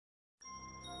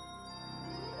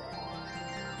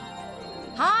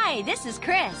Hi, this is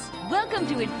Chris. Welcome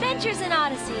to Adventures in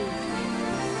Odyssey.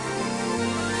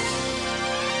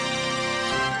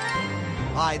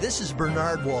 Hi, this is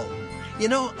Bernard Walton. You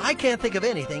know, I can't think of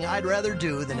anything I'd rather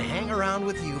do than hang around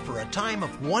with you for a time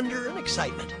of wonder and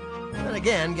excitement. Then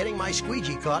again, getting my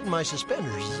squeegee caught in my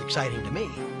suspenders is exciting to me.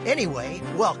 Anyway,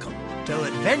 welcome to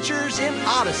Adventures in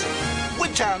Odyssey.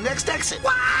 Woodtown, next exit.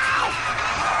 Wow!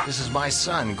 This is my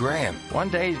son, Graham. One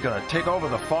day he's gonna take over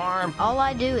the farm. All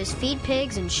I do is feed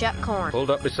pigs and shuck corn. Pulled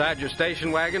up beside your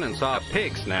station wagon and saw a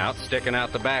pig snout sticking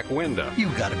out the back window. You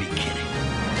gotta be kidding.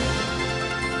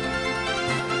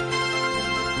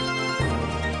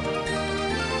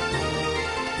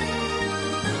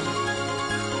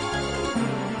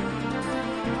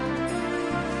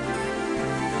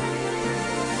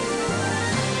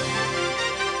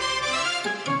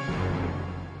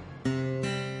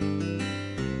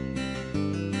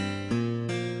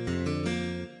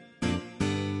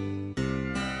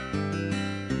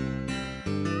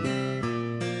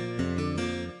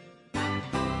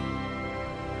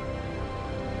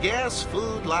 Gas,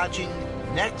 food, lodging,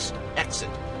 next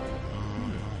exit.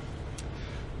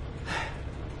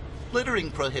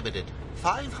 Littering prohibited.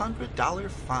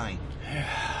 $500 fine.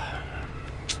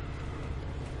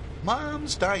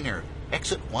 Mom's Diner,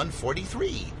 exit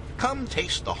 143. Come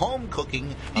taste the home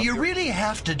cooking. Do you really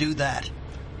have to do that?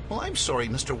 Well, I'm sorry,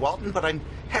 Mr. Walton, but I'm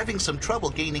having some trouble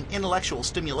gaining intellectual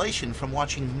stimulation from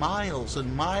watching miles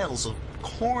and miles of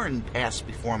corn pass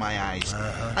before my eyes.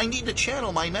 I need to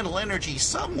channel my mental energy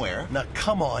somewhere. Now,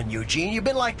 come on, Eugene. You've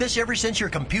been like this ever since your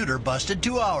computer busted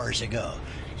 2 hours ago.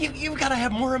 You've got to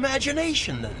have more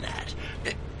imagination than that.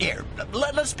 Here,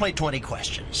 let's play 20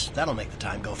 questions. That'll make the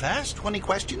time go fast. 20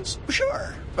 questions?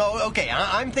 Sure. Oh, okay.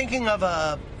 I'm thinking of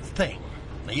a thing.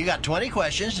 Now, you got 20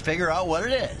 questions to figure out what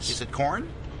it is. Is it corn?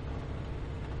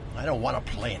 I don't want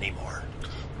to play anymore.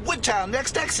 Woodtown,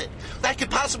 next exit. That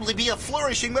could possibly be a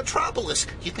flourishing metropolis.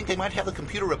 You think they might have a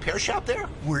computer repair shop there?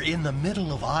 We're in the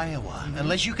middle of Iowa.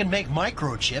 Unless you can make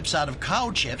microchips out of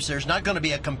cow chips, there's not going to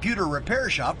be a computer repair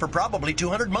shop for probably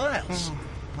 200 miles.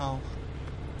 Oh.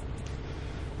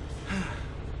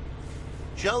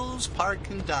 Joe's Park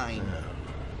and Dine.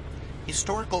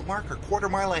 Historical marker, quarter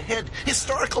mile ahead.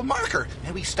 Historical marker!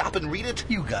 May we stop and read it?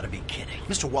 You gotta be kidding.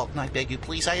 Mr. Walton, I beg you,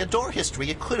 please. I adore history.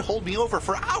 It could hold me over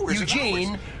for hours Eugene,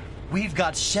 and hours. we've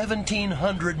got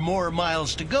 1,700 more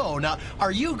miles to go. Now,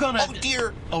 are you gonna... Oh,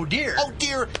 dear. Oh, dear. Oh,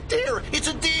 dear. Deer. It's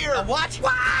a deer. A what?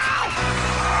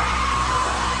 Wow!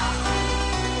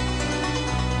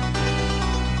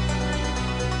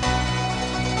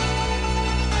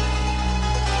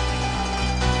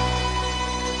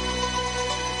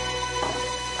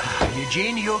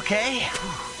 Eugene, you okay?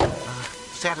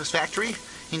 Satisfactory.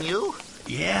 And you?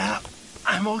 Yeah,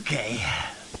 I'm okay.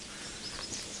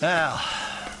 Well,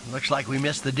 looks like we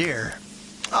missed the deer.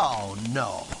 Oh,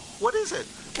 no. What is it?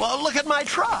 Well, look at my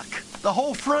truck. The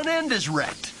whole front end is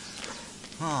wrecked.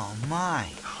 Oh, my.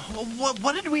 Well,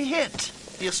 what did we hit?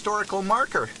 The historical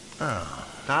marker. Oh.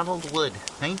 Donald Wood,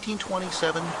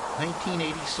 1927,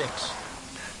 1986.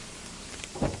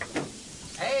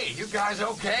 Hey, you guys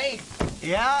okay?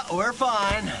 Yeah, we're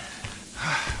fine.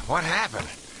 What happened?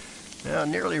 Well,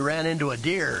 nearly ran into a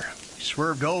deer.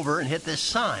 Swerved over and hit this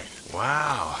sign.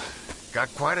 Wow,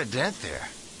 got quite a dent there.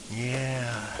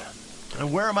 Yeah.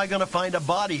 And where am I going to find a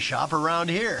body shop around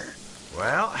here?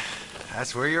 Well,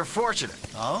 that's where you're fortunate.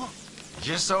 Oh? It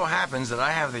just so happens that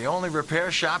I have the only repair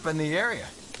shop in the area.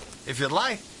 If you'd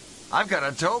like, I've got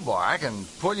a tow bar. I can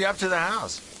pull you up to the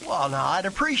house. Well, now, I'd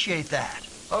appreciate that.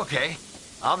 Okay,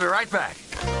 I'll be right back.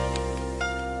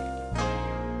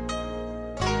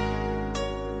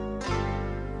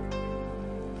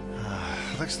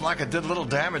 Looks like it did a little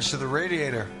damage to the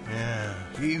radiator. Yeah.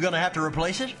 You going to have to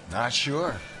replace it? Not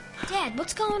sure. Dad,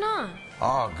 what's going on?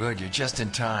 Oh, good. You're just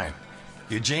in time.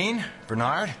 Eugene,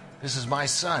 Bernard, this is my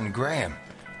son, Graham.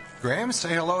 Graham,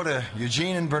 say hello to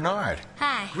Eugene and Bernard.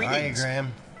 Hi. Greetings. Hi,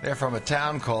 Graham. They're from a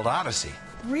town called Odyssey.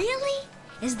 Really?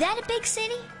 Is that a big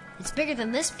city? It's bigger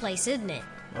than this place, isn't it?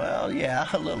 Well, yeah,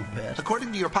 a little bit.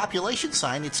 According to your population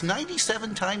sign, it's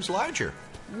 97 times larger.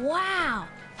 Wow.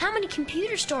 How many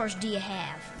computer stores do you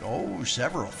have? Oh,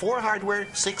 several. 4 hardware,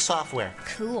 6 software.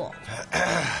 Cool.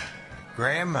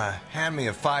 Graham, hand me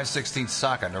a 5/16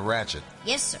 socket and a ratchet.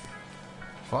 Yes, sir.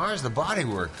 As far as the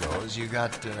bodywork goes, you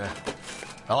got,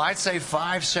 well, I'd say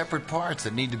 5 separate parts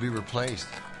that need to be replaced.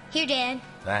 Here, Dad.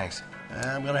 Thanks.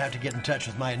 I'm going to have to get in touch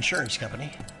with my insurance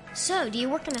company. So, do you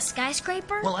work in a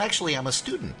skyscraper? Well, actually, I'm a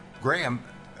student. Graham,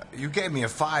 you gave me a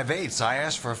 5/8. I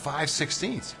asked for a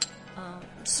 5/16.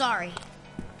 Sorry.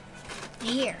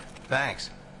 Here.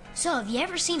 Thanks. So, have you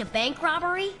ever seen a bank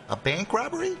robbery? A bank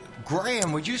robbery?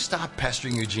 Graham, would you stop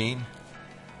pestering Eugene?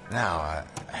 Now,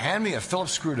 hand me a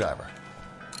Phillips screwdriver.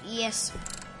 Yes.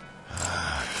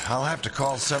 I'll have to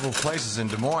call several places in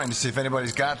Des Moines to see if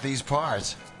anybody's got these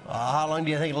parts. How long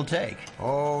do you think it'll take?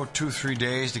 Oh, 2-3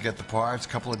 days to get the parts, a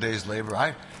couple of days labor.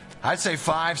 I'd say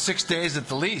 5-6 days at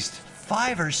the least.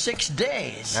 5 or 6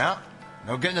 days? Yeah,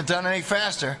 no getting it done any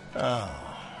faster. Oh.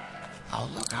 Oh,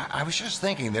 look, I was just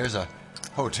thinking there's a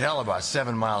hotel about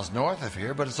 7 miles north of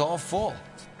here, but it's all full.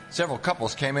 Several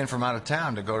couples came in from out of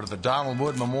town to go to the Donald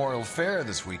Wood Memorial Fair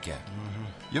this weekend.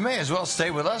 You may as well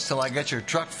stay with us till I get your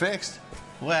truck fixed.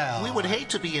 Well, We would hate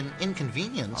to be an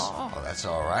inconvenience. Oh, that's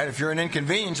all right. If you're an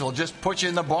inconvenience, we'll just put you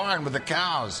in the barn with the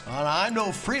cows. well, I'm no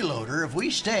freeloader. If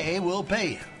we stay, we'll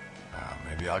pay you.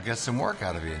 Maybe I'll get some work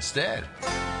out of you instead.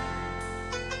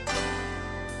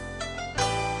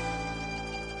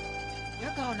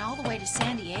 You're going all the way to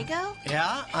San Diego?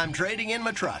 Yeah, I'm trading in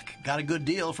my truck. Got a good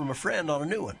deal from a friend on a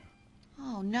new one.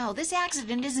 Oh, no, this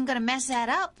accident isn't going to mess that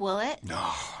up, will it?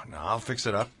 No, I'll fix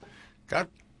it up. Got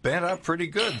bent up pretty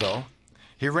good, though.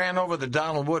 He ran over the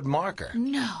Donald Wood marker.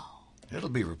 No. It'll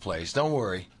be replaced, don't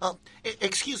worry.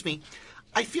 Excuse me.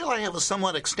 I feel I have a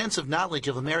somewhat extensive knowledge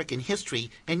of American history,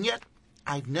 and yet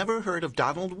I've never heard of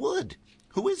Donald Wood.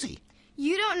 Who is he?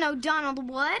 You don't know Donald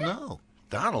Wood? No.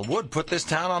 Donald Wood put this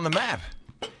town on the map.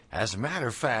 As a matter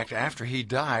of fact, after he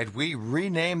died, we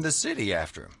renamed the city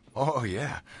after him. Oh,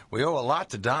 yeah. We owe a lot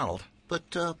to Donald.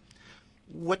 But,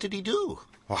 what did he do?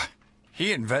 Why,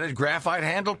 he invented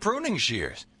graphite-handled pruning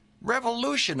shears.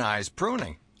 Revolutionized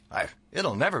pruning.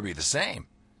 It'll never be the same.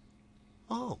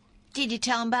 Oh. Did you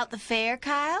tell him about the fair,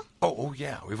 Kyle? Oh,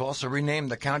 yeah. We've also renamed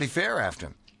the county fair after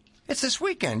him. It's this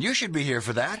weekend. You should be here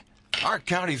for that. Our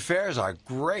county fairs are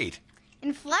great.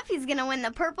 And Fluffy's gonna win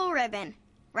the purple ribbon.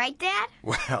 Right, Dad?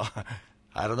 Well,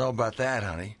 I don't know about that,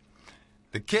 honey.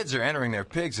 The kids are entering their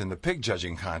pigs in the pig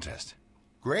judging contest.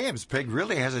 Graham's pig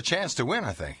really has a chance to win,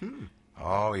 I think.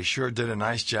 Oh, he sure did a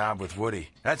nice job with Woody.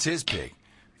 That's his pig.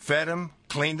 Fed him,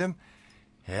 cleaned him.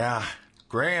 Yeah,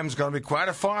 Graham's going to be quite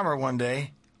a farmer one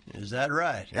day. Is that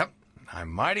right? Yep,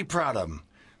 I'm mighty proud of him.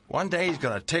 One day he's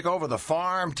going to take over the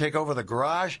farm, take over the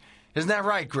garage. Isn't that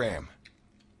right, Graham?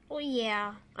 Well,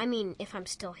 yeah. I mean, if I'm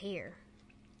still here.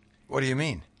 What do you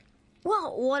mean?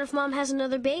 Well, what if Mom has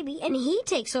another baby and he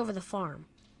takes over the farm?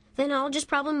 Then I'll just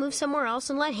probably move somewhere else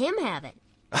and let him have it.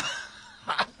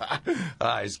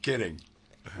 He's kidding.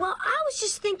 Well, I was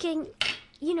just thinking,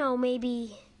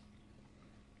 maybe...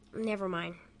 Never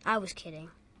mind. I was kidding.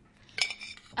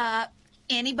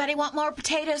 Anybody want more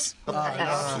potatoes?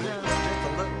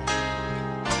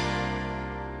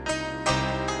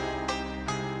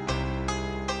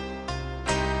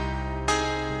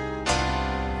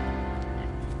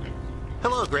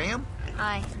 Hello, Graham.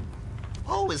 Hi.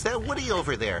 Oh, is that Woody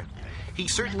over there? He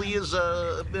certainly is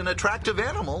an attractive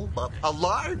animal, a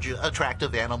large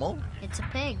attractive animal. It's a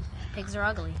pig. Pigs are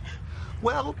ugly.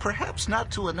 Well, perhaps not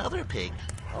to another pig.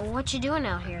 What you doing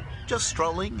out here? Just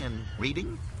strolling and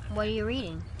reading. What are you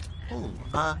reading?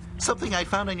 Oh, something I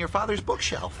found on your father's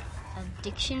bookshelf. A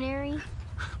dictionary?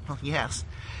 Well, yes.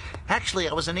 Actually,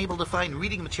 I was unable to find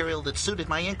reading material that suited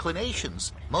my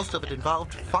inclinations. Most of it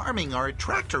involved farming or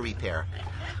tractor repair.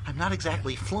 I'm not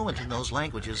exactly fluent in those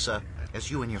languages, as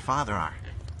you and your father are.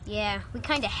 Yeah, we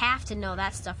kind of have to know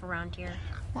that stuff around here.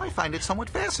 Well, I find it somewhat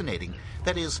fascinating.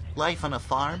 That is, life on a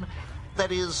farm.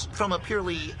 That is, from a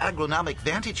purely agronomic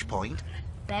vantage point.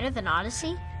 Better than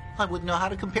Odyssey? I wouldn't know how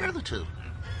to compare the two.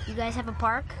 You guys have a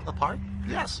park? A park?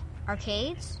 Yes.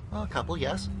 Arcades? A couple,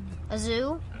 yes. A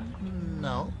zoo?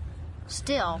 No.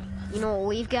 Still, you know what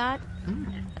we've got?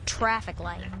 A traffic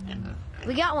light.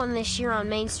 We got one this year on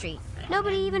Main Street.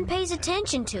 Nobody even pays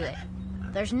attention to it.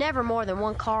 There's never more than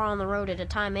one car on the road at a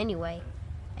time anyway.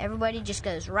 Everybody just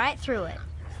goes right through it.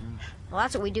 Well,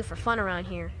 that's what we do for fun around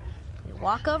here. We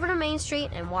walk over to Main Street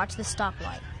and watch the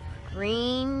stoplight.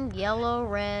 Green, yellow,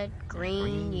 red,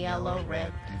 green, yellow,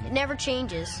 red. It never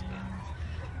changes.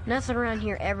 Nothing around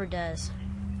here ever does.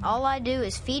 All I do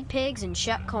is feed pigs and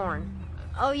shuck corn.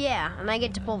 Oh yeah, and I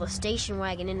get to pull the station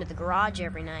wagon into the garage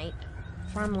every night.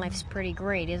 Farm life's pretty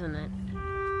great, isn't it?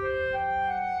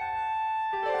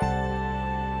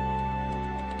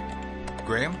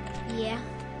 Graham? Yeah?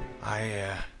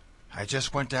 I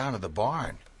just went down to the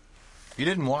barn. You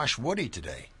didn't wash Woody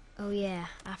today. Oh yeah,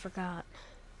 I forgot.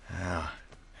 Yeah.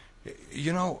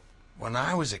 You know, when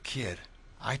I was a kid,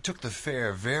 I took the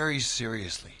fair very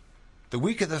seriously. The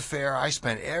week of the fair, I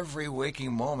spent every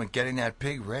waking moment getting that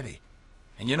pig ready.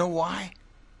 And you know why?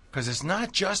 Because it's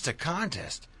not just a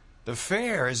contest. The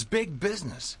fair is big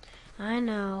business. I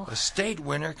know. The state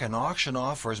winner can auction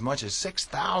off for as much as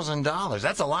 $6,000.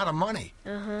 That's a lot of money.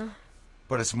 Uh-huh.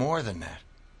 But it's more than that.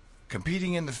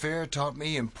 Competing in the fair taught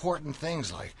me important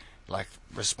things like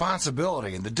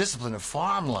responsibility and the discipline of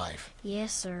farm life.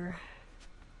 Yes, sir.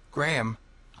 Graham,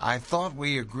 I thought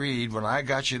we agreed when I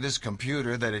got you this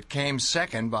computer that it came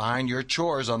second behind your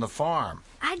chores on the farm.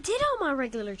 I did all my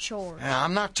regular chores. Now,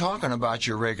 I'm not talking about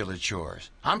your regular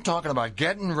chores. I'm talking about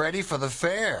getting ready for the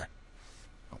fair.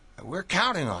 We're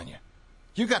counting on you.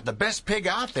 You got the best pig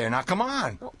out there. Now, come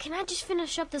on. Well, can I just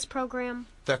finish up this program?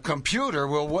 The computer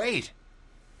will wait.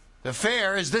 The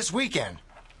fair is this weekend.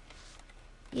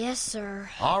 Yes,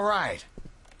 sir. All right.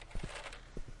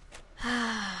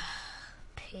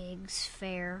 Pig's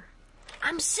fair.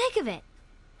 I'm sick of it.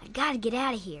 I gotta get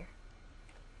out of here.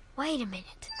 Wait a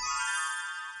minute.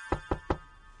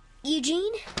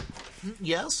 Eugene?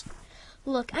 Yes?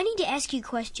 Look, I need to ask you a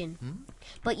question.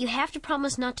 But you have to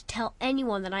promise not to tell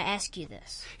anyone that I ask you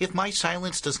this. If my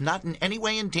silence does not in any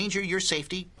way endanger your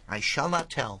safety, I shall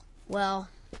not tell. Well,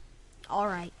 all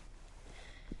right.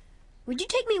 Would you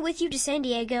take me with you to San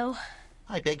Diego?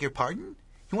 I beg your pardon?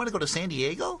 You want to go to San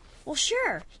Diego? Well,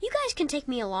 sure. You guys can take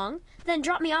me along, then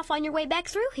drop me off on your way back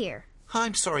through here.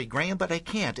 I'm sorry, Graham, but I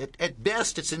can't. At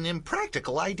best, it's an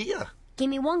impractical idea. Give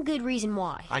me one good reason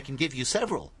why. I can give you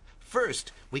several.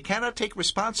 First, we cannot take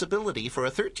responsibility for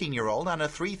a 13-year-old on a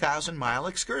 3,000-mile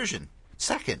excursion.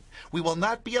 Second, we will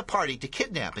not be a party to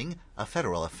kidnapping, a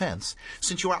federal offense,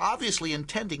 since you are obviously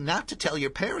intending not to tell your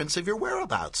parents of your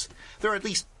whereabouts. There are at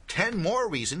least 10 more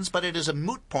reasons, but it is a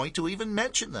moot point to even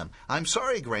mention them. I'm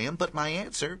sorry, Graham, but my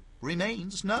answer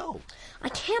remains no. I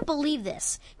can't believe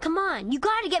this. Come on, you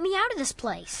gotta get me out of this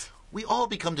place. We all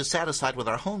become dissatisfied with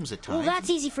our homes at times. Well, that's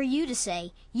easy for you to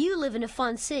say. You live in a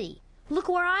fun city. Look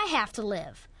where I have to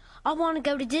live. I want to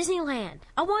go to Disneyland.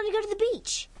 I want to go to the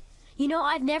beach. You know,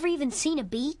 I've never even seen a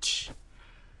beach.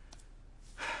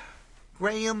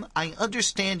 Graham, I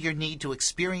understand your need to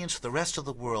experience the rest of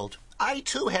the world. I,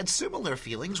 too, had similar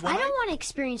feelings when I don't want to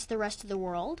experience the rest of the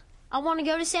world. I want to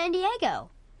go to San Diego.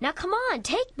 Now, come on,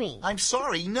 take me. I'm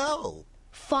sorry, no.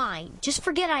 Fine. Just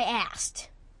forget I asked.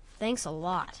 Thanks a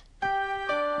lot.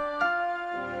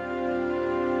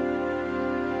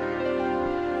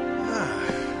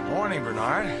 Morning,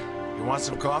 Bernard. You want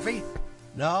some coffee?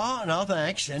 No,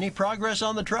 thanks. Any progress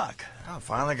on the truck? I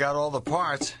finally got all the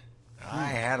parts. I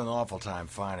had an awful time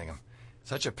finding them.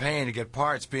 Such a pain to get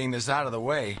parts being this out of the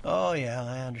way. Oh, yeah,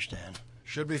 I understand.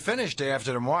 Should be finished day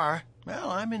after tomorrow. Well,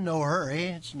 I'm in no hurry.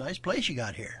 It's a nice place you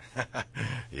got here.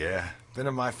 Yeah, been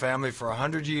in my family for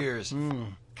 100 years.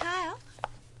 Kyle,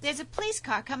 there's a police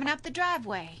car coming up the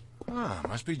driveway. Ah,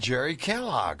 must be Jerry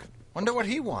Kellogg. Wonder what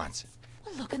he wants.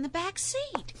 Well, look in the back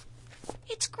seat.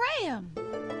 It's Graham.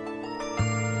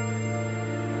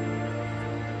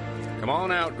 Come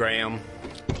on out, Graham.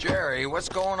 Jerry, what's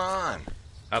going on?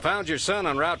 I found your son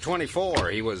on Route 24.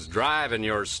 He was driving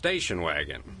your station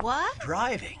wagon. What?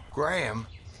 Driving? Graham,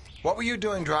 what were you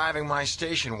doing driving my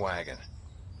station wagon?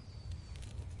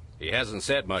 He hasn't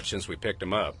said much since we picked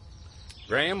him up.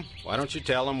 Graham, why don't you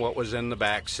tell him what was in the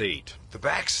back seat? The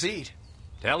back seat?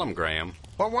 Tell him, Graham.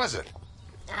 What was it?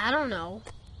 I don't know.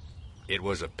 It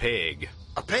was a pig.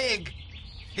 A pig?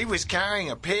 He was carrying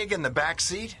a pig in the back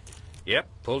seat? Yep,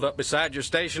 pulled up beside your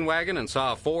station wagon and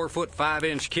saw a 4-foot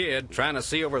 5-inch kid trying to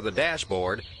see over the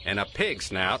dashboard and a pig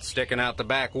snout sticking out the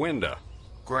back window.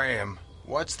 Graham,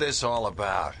 what's this all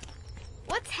about?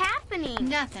 What's happening?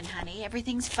 Nothing, honey.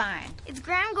 Everything's fine. Is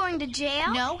Graham going to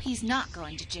jail? No, he's not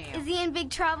going to jail. Is he in big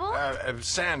trouble?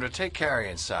 Sandra, take Carrie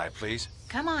inside, please.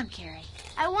 Come on, Carrie.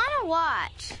 I want to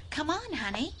watch. Come on,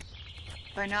 honey.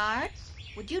 Bernard,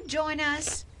 would you join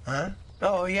us? Huh?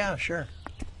 Oh, yeah, sure.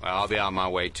 Well, I'll be on my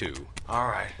way, too. All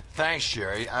right. Thanks,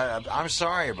 Jerry. I'm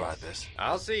sorry about this.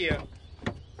 I'll see you.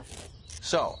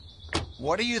 So,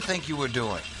 what do you think you were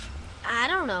doing? I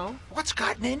don't know. What's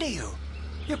gotten into you?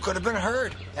 You could have been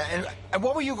hurt. And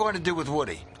what were you going to do with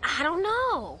Woody? I don't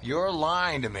know. You're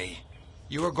lying to me.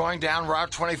 You were going down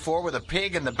Route 24 with a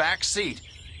pig in the back seat.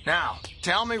 Now,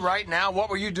 tell me right now, what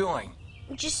were you doing?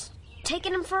 Just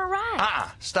taking him for a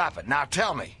ride. Stop it. Now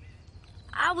tell me.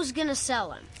 I was gonna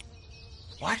sell him.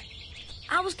 What?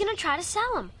 I was gonna try to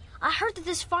sell him. I heard that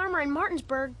this farmer in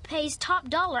Martinsburg pays top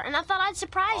dollar, and I thought I'd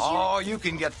surprise you. Oh, you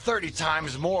can get 30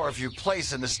 times more if you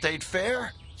place in the state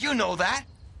fair. You know that.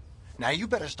 Now, you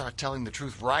better start telling the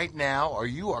truth right now, or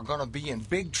you are going to be in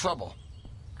big trouble.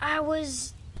 I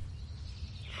was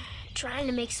trying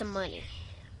to make some money.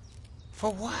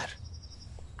 For what?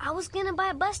 I was gonna buy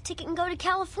a bus ticket and go to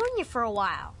California for a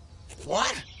while.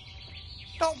 What?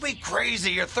 Don't be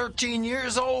crazy. You're 13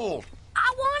 years old.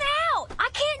 I want out. I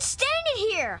can't stand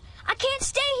it here. I can't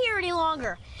stay here any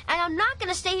longer. And I'm not going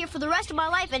to stay here for the rest of my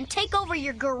life and take over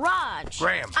your garage.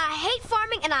 Graham. I hate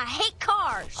farming and I hate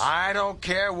cars. I don't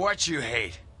care what you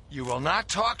hate. You will not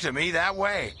talk to me that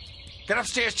way. Get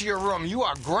upstairs to your room. You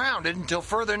are grounded until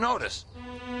further notice.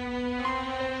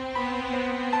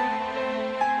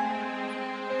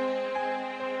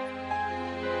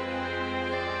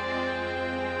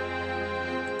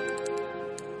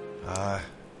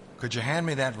 Could you hand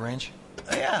me that wrench?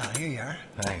 Yeah, here you are.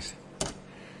 Thanks.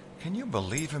 Can you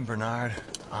believe him, Bernard?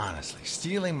 Honestly,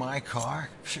 stealing my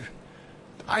car? Phew.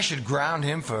 I should ground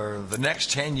him for the next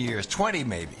 10 years, 20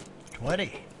 maybe.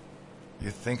 20.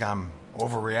 You think I'm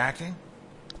overreacting?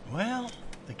 Well,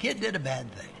 the kid did a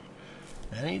bad thing,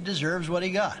 and he deserves what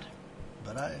he got.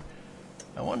 But I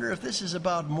wonder if this is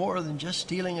about more than just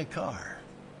stealing a car.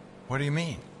 What do you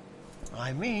mean?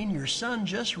 I mean, your son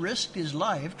just risked his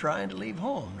life trying to leave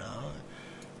home now.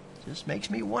 It just makes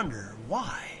me wonder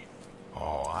why.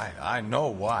 Oh, I know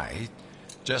why. He's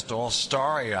just all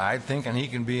starry-eyed thinking he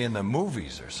can be in the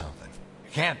movies or something.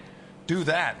 You can't do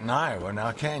that in Iowa,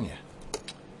 now can you?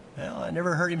 Well, I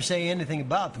never heard him say anything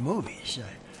about the movies.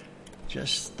 I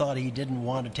just thought he didn't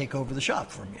want to take over the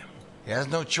shop from you. He has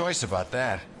no choice about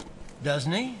that.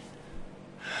 Doesn't he?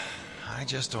 I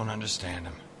just don't understand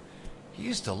him. He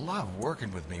used to love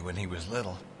working with me when he was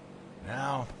little.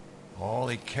 Now, all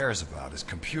he cares about is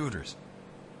computers.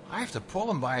 I have to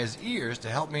pull him by his ears to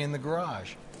help me in the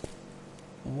garage.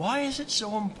 Why is it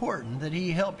so important that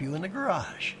he help you in the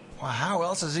garage? Well, how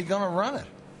else is he going to run it?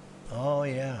 Oh,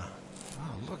 yeah.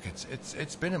 Oh, look,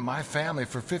 it's been in my family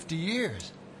for 50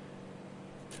 years.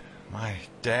 My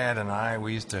dad and I,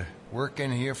 we used to work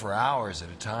in here for hours at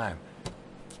a time.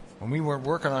 When we weren't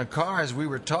working on cars, we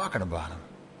were talking about them.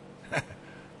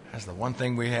 That's the one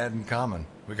thing we had in common.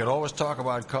 We could always talk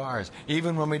about cars,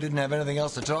 even when we didn't have anything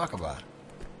else to talk about.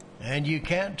 And you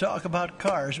can't talk about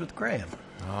cars with Graham.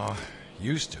 Oh,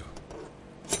 used to.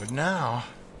 But now...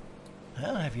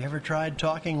 Well, have you ever tried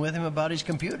talking with him about his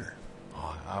computer?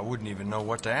 Oh, I wouldn't even know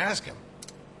what to ask him.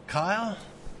 Kyle,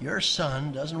 your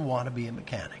son doesn't want to be a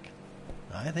mechanic.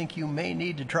 I think you may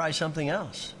need to try something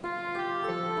else.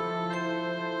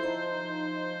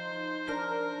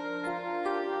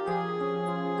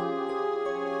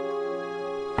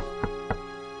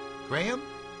 Graham?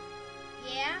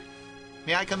 Yeah?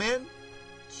 May I come in?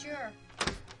 Sure.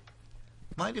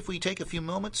 Mind if we take a few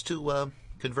moments to,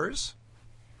 converse?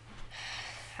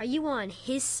 Are you on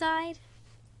his side?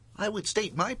 I would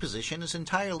state my position is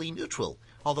entirely neutral,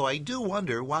 although I do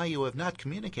wonder why you have not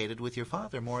communicated with your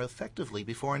father more effectively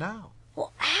before now.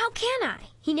 Well, how can I?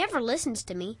 He never listens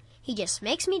to me. He just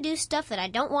makes me do stuff that I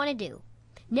don't want to do.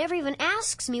 Never even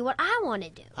asks me what I want to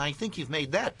do. I think you've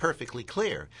made that perfectly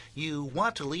clear. You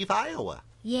want to leave Iowa.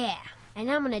 Yeah,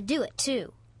 and I'm going to do it,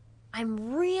 too.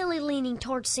 I'm really leaning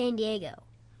towards San Diego.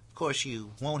 Of course,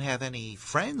 you won't have any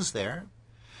friends there.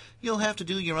 You'll have to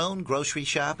do your own grocery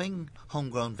shopping.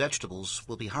 Homegrown vegetables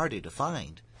will be harder to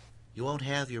find. You won't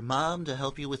have your mom to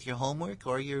help you with your homework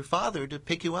or your father to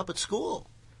pick you up at school.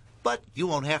 But you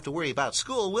won't have to worry about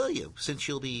school, will you, since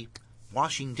you'll be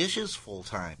washing dishes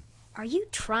full-time. Are you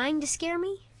trying to scare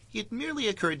me? It merely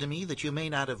occurred to me that you may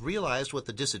not have realized what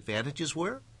the disadvantages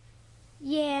were.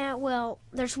 Yeah, well,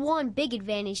 there's one big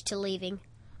advantage to leaving.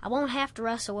 I won't have to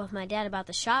wrestle with my dad about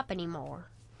the shop anymore.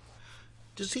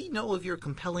 Does he know of your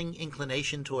compelling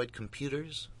inclination toward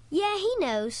computers? Yeah, he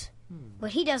knows.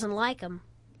 But he doesn't like them.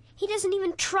 He doesn't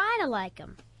even try to like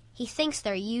them. He thinks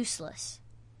they're useless.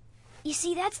 You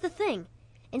see, that's the thing.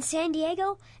 In San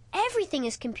Diego, everything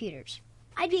is computers.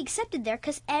 I'd be accepted there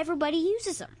because everybody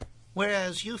uses them.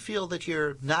 Whereas you feel that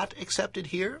you're not accepted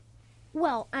here?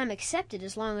 Well, I'm accepted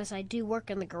as long as I do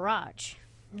work in the garage,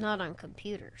 not on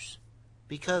computers.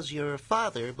 Because your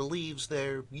father believes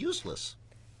they're useless.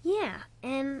 Yeah,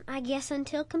 and I guess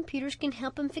until computers can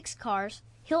help him fix cars,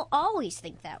 he'll always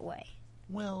think that way.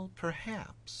 Well,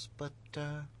 perhaps, but,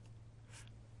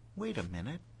 wait a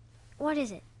minute. What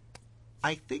is it?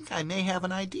 I think I may have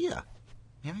an idea.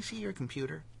 May I see your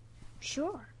computer?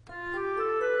 Sure.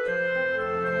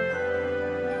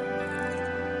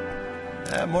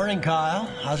 Morning, Kyle.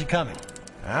 How's it coming?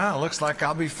 Looks like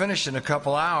I'll be finished in a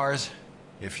couple hours.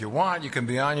 If you want, you can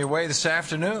be on your way this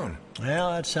afternoon. Well,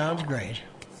 that sounds great.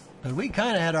 But we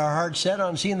kind of had our heart set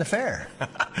on seeing the fair.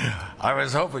 I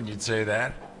was hoping you'd say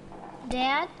that.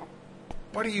 Dad?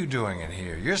 What are you doing in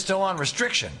here? You're still on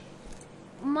restriction.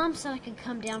 Mom said I could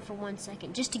come down for 1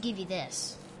 second just to give you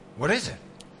this. What is it?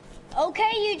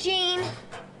 Okay, Eugene.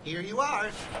 Here you are.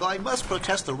 Though I must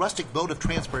protest the rustic mode of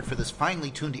transport for this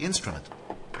finely tuned instrument.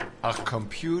 A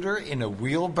computer in a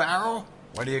wheelbarrow?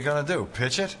 What are you going to do,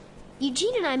 pitch it?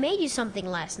 Eugene and I made you something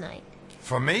last night.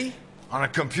 For me? On a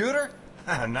computer?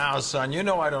 Now, son, you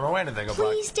know I don't know anything about...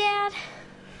 Please, Dad.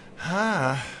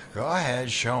 Go ahead,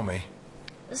 show me.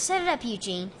 Set it up,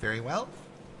 Eugene. Very well.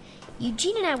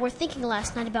 Eugene and I were thinking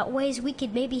last night about ways we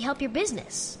could maybe help your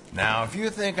business. Now, if you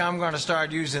think I'm going to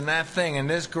start using that thing in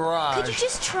this garage... Could you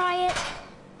just try it?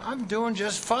 I'm doing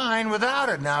just fine without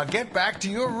it. Now, get back to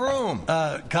your room.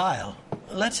 Kyle,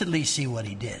 let's at least see what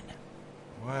he did.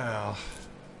 Well,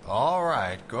 all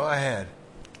right, go ahead.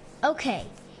 Okay.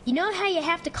 You know how you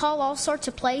have to call all sorts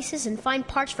of places and find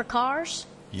parts for cars?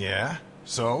 Yeah?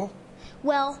 So?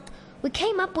 Well, we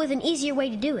came up with an easier way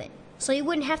to do it, so you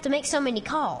wouldn't have to make so many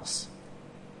calls.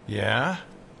 Yeah?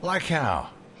 Like how?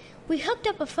 We hooked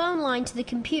up a phone line to the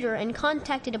computer and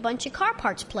contacted a bunch of car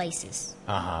parts places.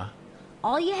 Uh-huh.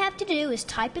 All you have to do is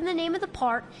type in the name of the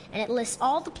part, and it lists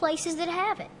all the places that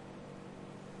have it.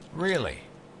 Really?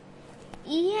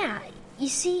 Yeah. You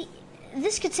see,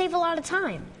 this could save a lot of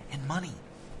time. And money.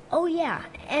 Oh, yeah,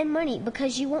 and money,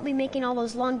 because you won't be making all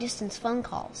those long-distance phone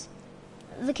calls.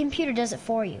 The computer does it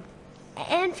for you.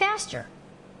 And faster.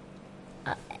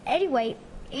 Anyway,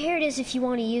 here it is if you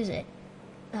want to use it.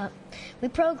 We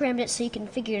programmed it so you can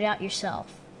figure it out yourself.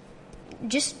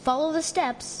 Just follow the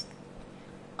steps.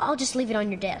 I'll just leave it on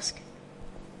your desk.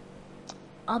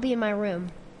 I'll be in my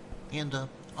room. And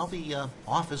I'll be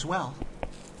off as well.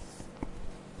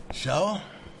 So,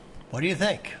 what do you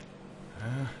think?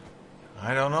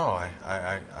 I don't know.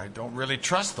 I don't really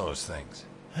trust those things.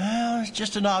 Well, it's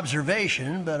just an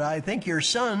observation, but I think your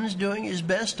son's doing his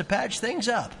best to patch things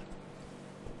up.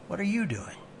 What are you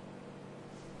doing?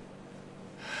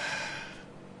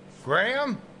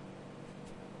 Graham?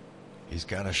 He's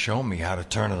got to show me how to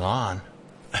turn it on.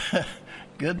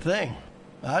 Good thing.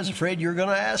 I was afraid you were going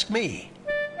to ask me.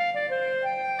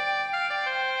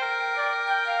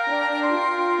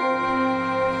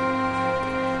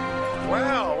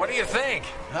 Well, what do you think?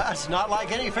 It's not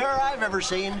like any fair I've ever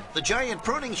seen. The giant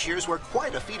pruning shears were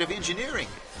quite a feat of engineering.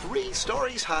 3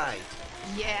 stories high.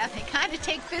 Yeah, they kind of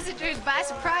take visitors by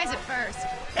surprise at first.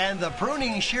 And the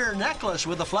pruning shear necklace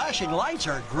with the flashing lights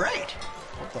are great.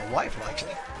 Hope the wife likes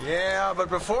it. Yeah, but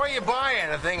before you buy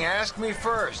anything, ask me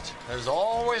first. There's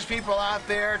always people out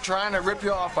there trying to rip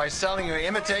you off by selling you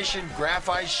imitation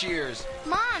graphite shears.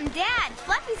 Mom, Dad,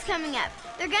 Fluffy's coming up.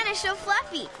 They're gonna show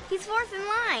Fluffy. He's 4th in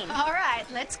line. All right,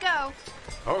 let's go.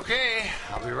 Okay,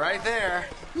 I'll be right there.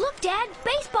 Look, Dad,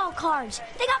 baseball cards.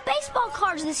 They got baseball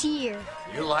cards this year.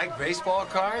 You like baseball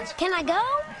cards? Can I go?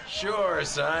 Sure,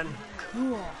 son.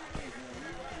 Cool.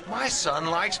 My son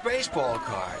likes baseball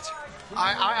cards.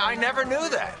 I never knew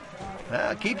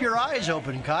that. Keep your eyes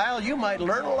open, Kyle. You might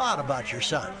learn a lot about your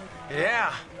son.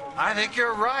 Yeah, I think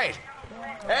you're right.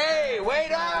 Hey,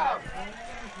 wait up!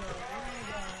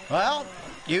 Well,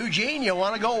 Eugene, you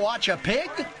want to go watch a pig?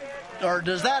 Or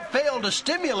does that fail to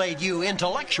stimulate you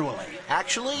intellectually?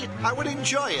 Actually, I would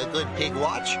enjoy a good pig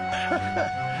watch.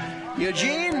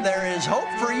 Eugene, there is hope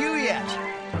for you yet.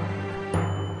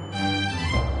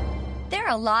 There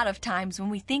are a lot of times when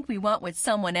we think we want what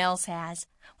someone else has.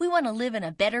 We want to live in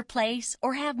a better place,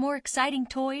 or have more exciting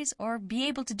toys, or be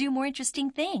able to do more interesting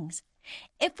things.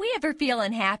 If we ever feel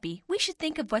unhappy, we should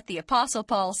think of what the Apostle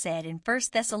Paul said in 1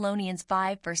 Thessalonians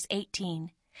 5, verse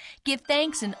 18. Give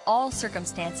thanks in all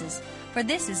circumstances, for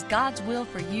this is God's will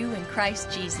for you in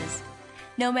Christ Jesus.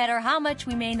 No matter how much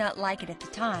we may not like it at the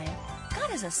time, God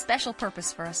has a special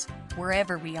purpose for us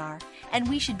wherever we are, and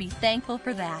we should be thankful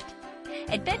for that.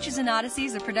 Adventures in Odyssey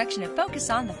is a production of Focus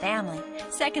on the Family.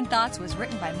 Second Thoughts was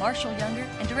written by Marshall Younger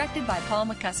and directed by Paul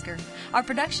McCusker. Our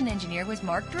production engineer was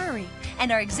Mark Drury,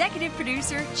 and our executive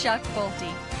producer, Chuck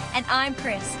Bolte. And I'm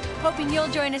Chris, hoping you'll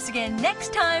join us again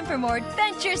next time for more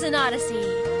Adventures in Odyssey.